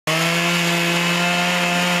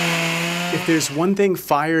If there's one thing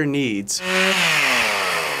fire needs,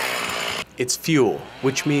 it's fuel,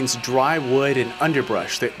 which means dry wood and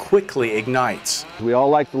underbrush that quickly ignites. We all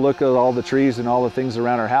like the look of all the trees and all the things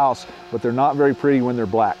around our house, but they're not very pretty when they're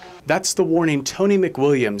black. That's the warning Tony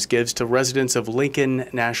McWilliams gives to residents of Lincoln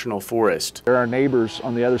National Forest. They're our neighbors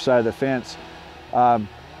on the other side of the fence.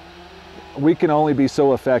 We can only be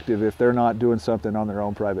so effective if they're not doing something on their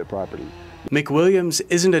own private property. McWilliams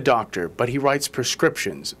isn't a doctor, but he writes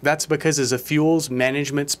prescriptions. That's because as a fuels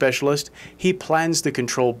management specialist, he plans to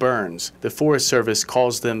control burns. The Forest Service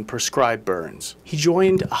calls them prescribed burns. He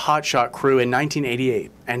joined a hotshot crew in 1988,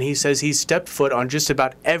 and he says he's stepped foot on just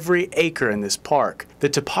about every acre in this park. The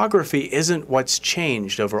topography isn't what's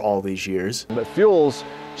changed over all these years. But fuels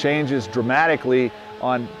changes dramatically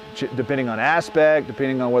depending on aspect,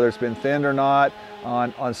 depending on whether it's been thinned or not,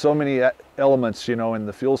 on so many elements, you know, in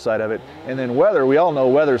the fuel side of it. And then weather, we all know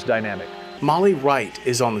weather's dynamic. Molly Wright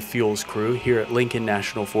is on the fuels crew here at Lincoln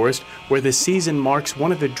National Forest, where the season marks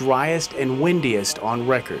one of the driest and windiest on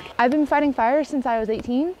record. I've been fighting fires since I was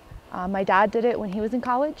 18. My dad did it when he was in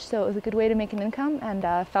college, so it was a good way to make an income, and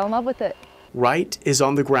fell in love with it. Wright is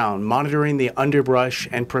on the ground monitoring the underbrush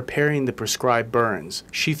and preparing the prescribed burns.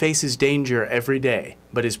 She faces danger every day,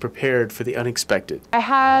 but is prepared for the unexpected. I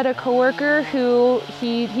had a coworker who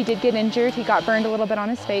he did get injured. He got burned a little bit on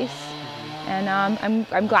his face, and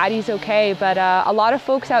I'm glad he's okay. But a lot of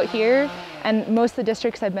folks out here, and most of the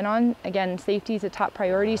districts I've been on, again, safety is a top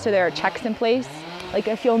priority, so there are checks in place. Like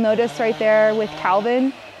if you'll notice right there with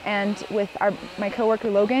Calvin and with my coworker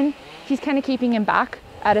Logan, he's kind of keeping him back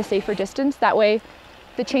at a safer distance. That way, if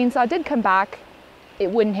the chainsaw did come back,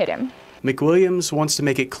 it wouldn't hit him. McWilliams wants to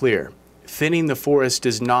make it clear, thinning the forest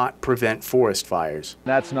does not prevent forest fires.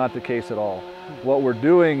 That's not the case at all. What we're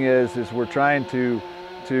doing is we're trying to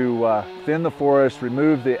thin the forest,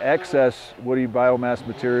 remove the excess woody biomass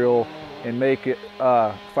material, and make it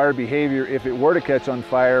fire behavior, if it were to catch on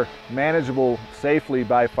fire, manageable safely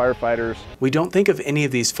by firefighters. We don't think of any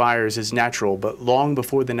of these fires as natural, but long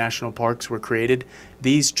before the national parks were created,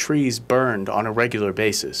 these trees burned on a regular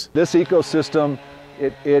basis. This ecosystem,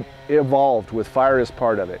 it evolved with fire as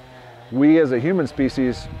part of it. We as a human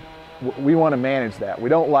species, we want to manage that. We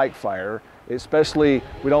don't like fire. Especially,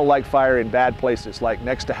 we don't like fire in bad places, like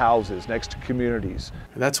next to houses, next to communities.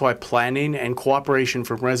 That's why planning and cooperation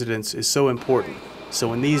from residents is so important. So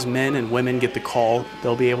when these men and women get the call,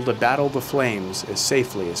 they'll be able to battle the flames as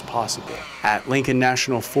safely as possible. At Lincoln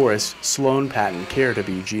National Forest, Sloan Patton,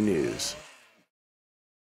 KRWG News.